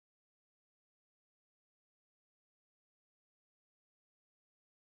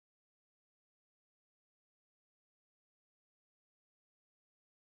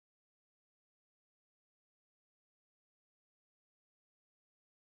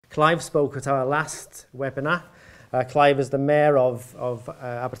Clive spoke at our last webinar. Clive is the Mayor of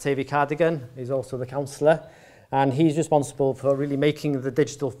Aberteifi Cardigan. He's also the councillor. And he's responsible for really making the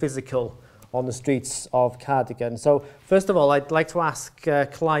digital physical on the streets of Cardigan. So first of all, I'd like to ask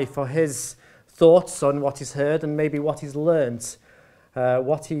Clive for his thoughts on what he's heard and maybe what he's learned,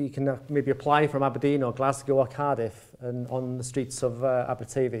 what he can maybe apply from Aberdeen or Glasgow or Cardiff and on the streets of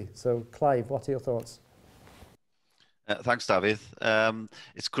Aberteifi. So Clive, what are your thoughts? Thanks, David.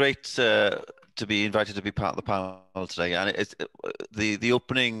 It's great to be invited to be part of the panel today, and it's the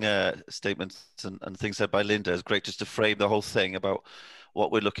opening statements and things said by Linda is great just to frame the whole thing about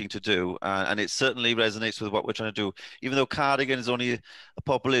what we're looking to do, and it certainly resonates with what we're trying to do. Even though Cardigan is only a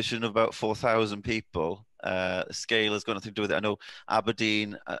population of about 4,000 people, scale has got nothing to do with it. I know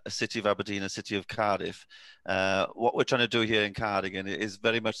Aberdeen, a city of Aberdeen, a city of Cardiff, what we're trying to do here in Cardigan is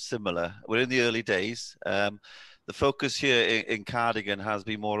very much similar. We're in the early days. The focus here in Cardigan has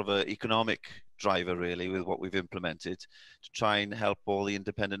been more of an economic driver, really, with what we've implemented to try and help all the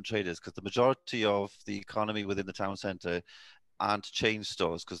independent traders, because the majority of the economy within the town centre aren't chain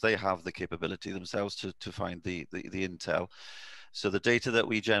stores, because they have the capability themselves to find the intel. So the data that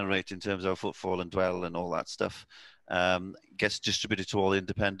we generate in terms of footfall and dwell and all that stuff gets distributed to all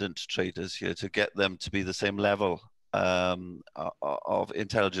independent traders here to get them to be the same level of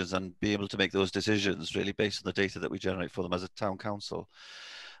intelligence and be able to make those decisions really based on the data that we generate for them as a town council.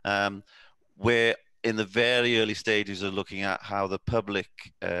 We're in the very early stages of looking at how the public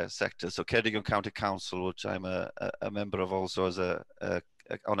sector, so Ceredigion County Council, which I'm a member of also as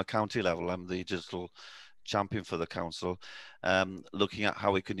on a county level, I'm the digital champion for the council, looking at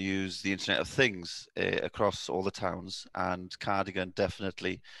how we can use the Internet of Things across all the towns, and Cardigan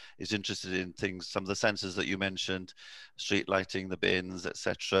definitely is interested in things, some of the sensors that you mentioned, street lighting, the bins,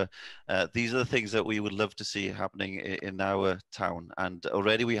 etc. These are the things that we would love to see happening in our town, and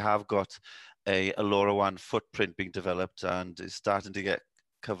already we have got a LoRaWAN footprint being developed and is starting to get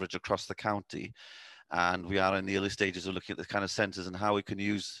coverage across the county, and we are in the early stages of looking at the kind of sensors and how we can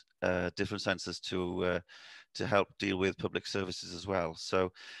use different sensors to help deal with public services as well.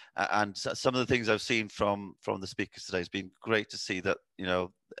 So, and some of the things I've seen from the speakers today has been great to see that, you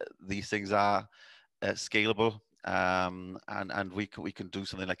know, these things are scalable, and we can do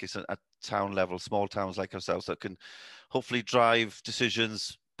something like this at town level, small towns like ourselves that can hopefully drive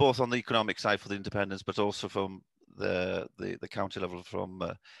decisions both on the economic side for the independents, but also from the county level from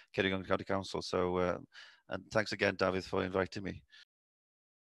Ceredigion County Council. So, and thanks again, David, for inviting me.